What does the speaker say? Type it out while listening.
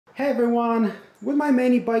Hey everyone! With my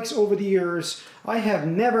many bikes over the years, I have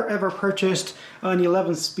never ever purchased an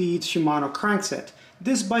 11-speed Shimano crankset.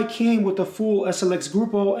 This bike came with a full SLX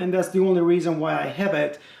Grupo, and that's the only reason why I have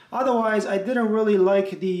it. Otherwise, I didn't really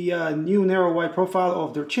like the new narrow wide profile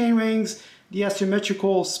of their chainrings, the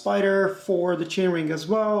asymmetrical spider for the chainring as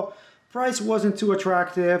well. Price wasn't too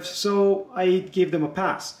attractive, so I gave them a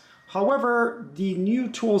pass. However, the new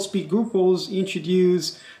 12-speed Grupos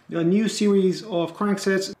introduce a new series of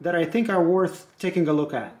cranksets that I think are worth taking a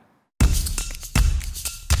look at.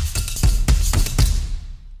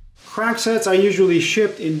 Cranksets are usually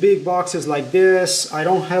shipped in big boxes like this. I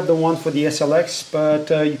don't have the one for the SLX, but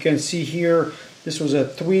you can see here this was a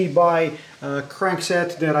 3x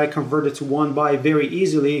crankset that I converted to 1x very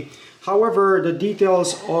easily. However, the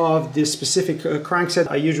details of this specific crankset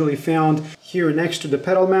I usually found here next to the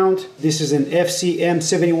pedal mount. This is an XT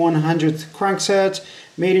M7100 Crankset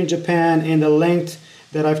made in Japan, and the length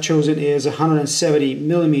that I've chosen is 170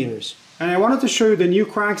 millimeters. And I wanted to show you the new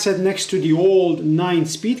crankset next to the old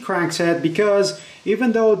 9-speed crankset because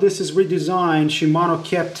even though this is redesigned, Shimano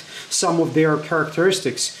kept some of their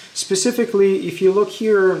characteristics. Specifically, if you look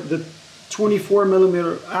here, the 24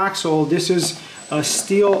 millimeter axle, this is a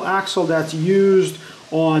steel axle that's used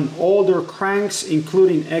on all their cranks,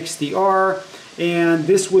 including XTR, and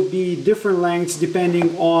this would be different lengths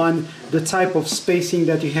depending on the type of spacing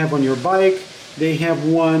that you have on your bike. They have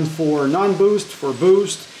one for non-boost, for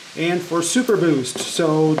boost, and for super boost.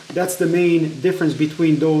 So that's the main difference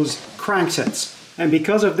between those cranksets. And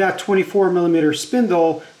because of that 24 millimeter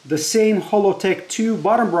spindle, the same Holotech 2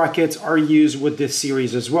 bottom brackets are used with this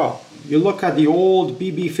series as well. You look at the old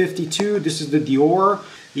BB52, this is the Deore.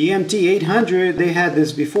 The MT800, they had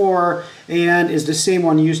this before and is the same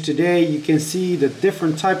one used today. You can see the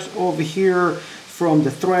different types over here, from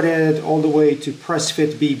the threaded all the way to press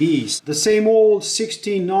fit BBs. The same old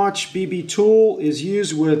 16-notch BB tool is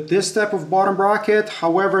used with this type of bottom bracket.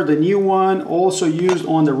 However, the new one also used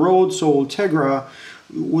on the road, so Ultegra,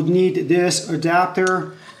 would need this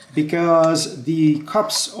adapter because the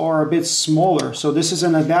cups are a bit smaller. So this is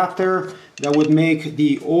an adapter that would make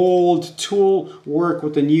the old tool work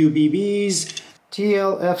with the new BBs.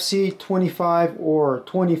 TLFC 25 or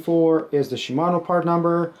 24 is the Shimano part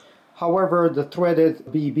number. However, the threaded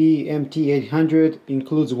BB MT800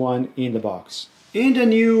 includes one in the box. In the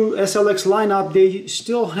new SLX lineup, they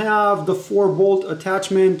still have the 4-bolt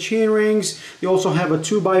attachment chainrings. They also have a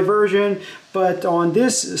 2x version, but on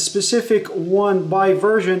this specific 1x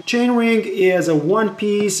version, chainring is a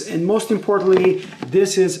one-piece, and most importantly,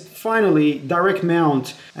 this is finally direct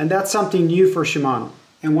mount, and that's something new for Shimano.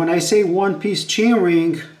 And when I say one-piece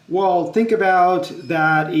chainring, well, think about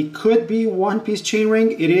that. It could be one-piece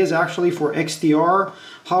chainring. It is actually for XTR.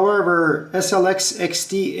 However, SLX,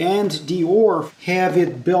 XT, and Deore have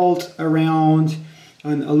it built around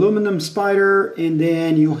an aluminum spider, and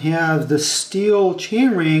then you have the steel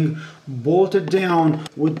chainring bolted down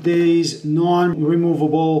with these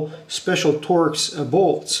non-removable special Torx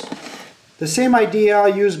bolts. The same idea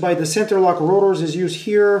used by the center lock rotors is used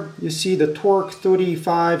here. You see the torque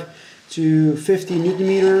 35 to 50 Newton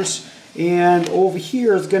meters, and over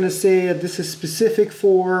here it's going to say that this is specific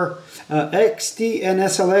for XT and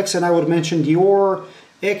SLX, and I would mention Deore.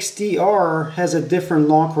 XTR has a different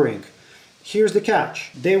lock ring. Here's the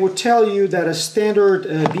catch. They would tell you that a standard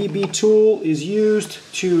BB tool is used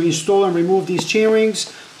to install and remove these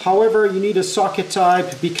chainrings. However, you need a socket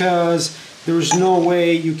type because there's no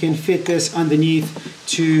way you can fit this underneath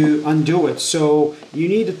to undo it. So you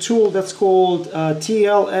need a tool that's called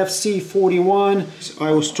TLFC 41.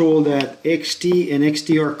 I was told that XT and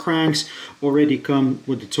XTR cranks already come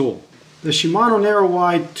with the tool. The Shimano narrow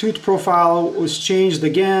wide tooth profile was changed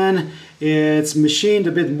again. It's machined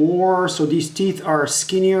a bit more, so these teeth are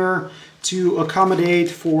skinnier to accommodate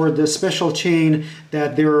for the special chain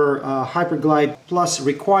that their Hyperglide Plus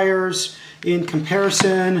requires. In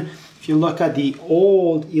comparison, if you look at the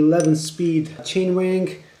old 11-speed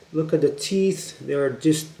chainring, look at the teeth, they're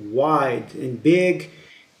just wide and big.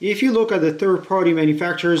 If you look at the third-party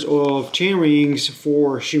manufacturers of chainrings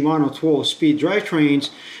for Shimano 12-speed drivetrains,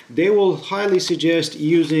 they will highly suggest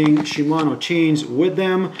using Shimano chains with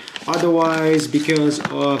them. Otherwise, because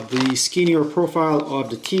of the skinnier profile of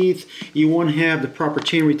the teeth, you won't have the proper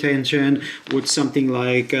chain retention with something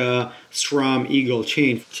like SRAM Eagle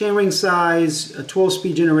chain. Chainring size, a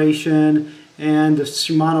 12-speed generation, and the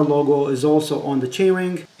Shimano logo is also on the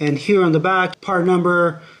chainring. And here on the back, part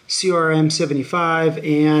number CRM75,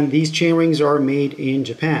 and these chainrings are made in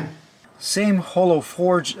Japan. Same hollow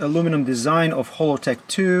forged aluminum design of Holotech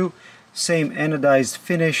 2, same anodized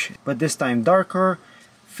finish, but this time darker.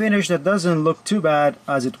 finish that doesn't look too bad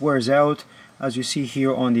as it wears out, as you see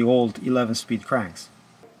here on the old 11-speed cranks.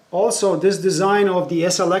 Also, this design of the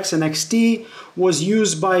SLX and XT was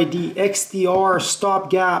used by the XTR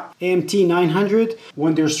stopgap MT900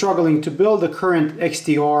 when they're struggling to build the current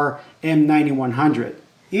XTR M9100.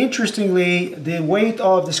 Interestingly, the weight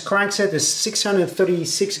of this crankset is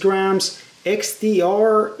 636 grams.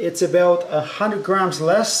 XTR, it's about 100 grams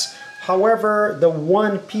less. However, the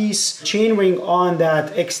one-piece chainring on that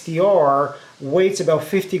XTR weighs about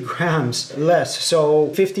 50 grams less. So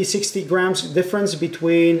 50-60 grams difference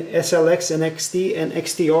between SLX and XT and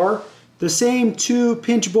XTR. The same two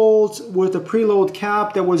pinch bolts with a preload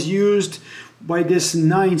cap that was used by this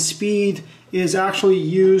 9-speed is actually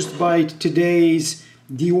used by today's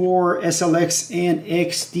Deore SLX and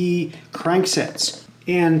XT cranksets.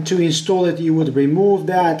 And to install it, you would remove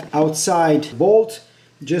that outside bolt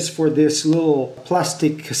just for this little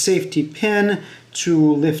plastic safety pin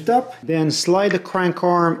to lift up. Then slide the crank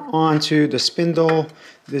arm onto the spindle.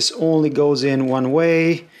 This only goes in one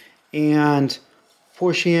way, and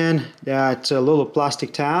push in that little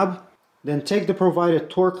plastic tab. Then take the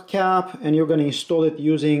provided torque cap and you're going to install it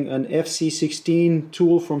using an FC16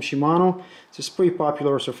 tool from Shimano. This is pretty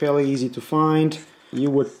popular, so fairly easy to find.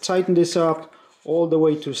 You would tighten this up all the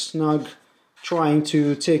way to snug, trying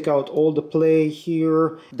to take out all the play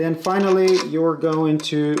here. Then finally you're going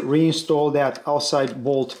to reinstall that outside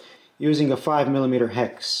bolt using a 5mm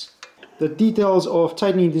hex. The details of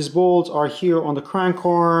tightening these bolts are here on the crank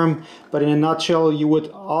arm, but in a nutshell you would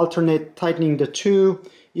alternate tightening the two.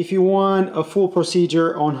 If you want a full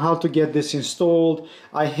procedure on how to get this installed,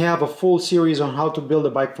 I have a full series on how to build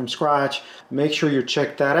a bike from scratch. Make sure you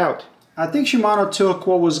check that out. I think Shimano took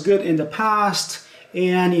what was good in the past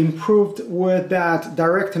and improved with that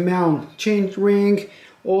direct mount chain ring.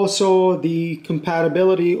 Also the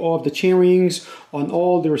compatibility of the chainrings on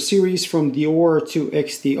all their series from Deore to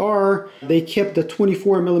XTR. They kept the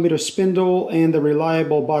 24mm spindle and the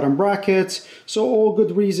reliable bottom brackets, so all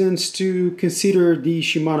good reasons to consider the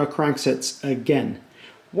Shimano cranksets again.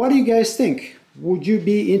 What do you guys think? Would you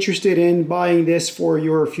be interested in buying this for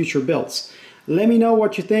your future builds? Let me know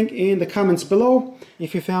what you think in the comments below.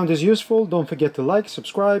 If you found this useful, don't forget to like,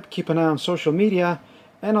 subscribe, keep an eye on social media,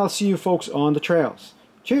 and I'll see you folks on the trails.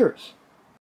 Cheers!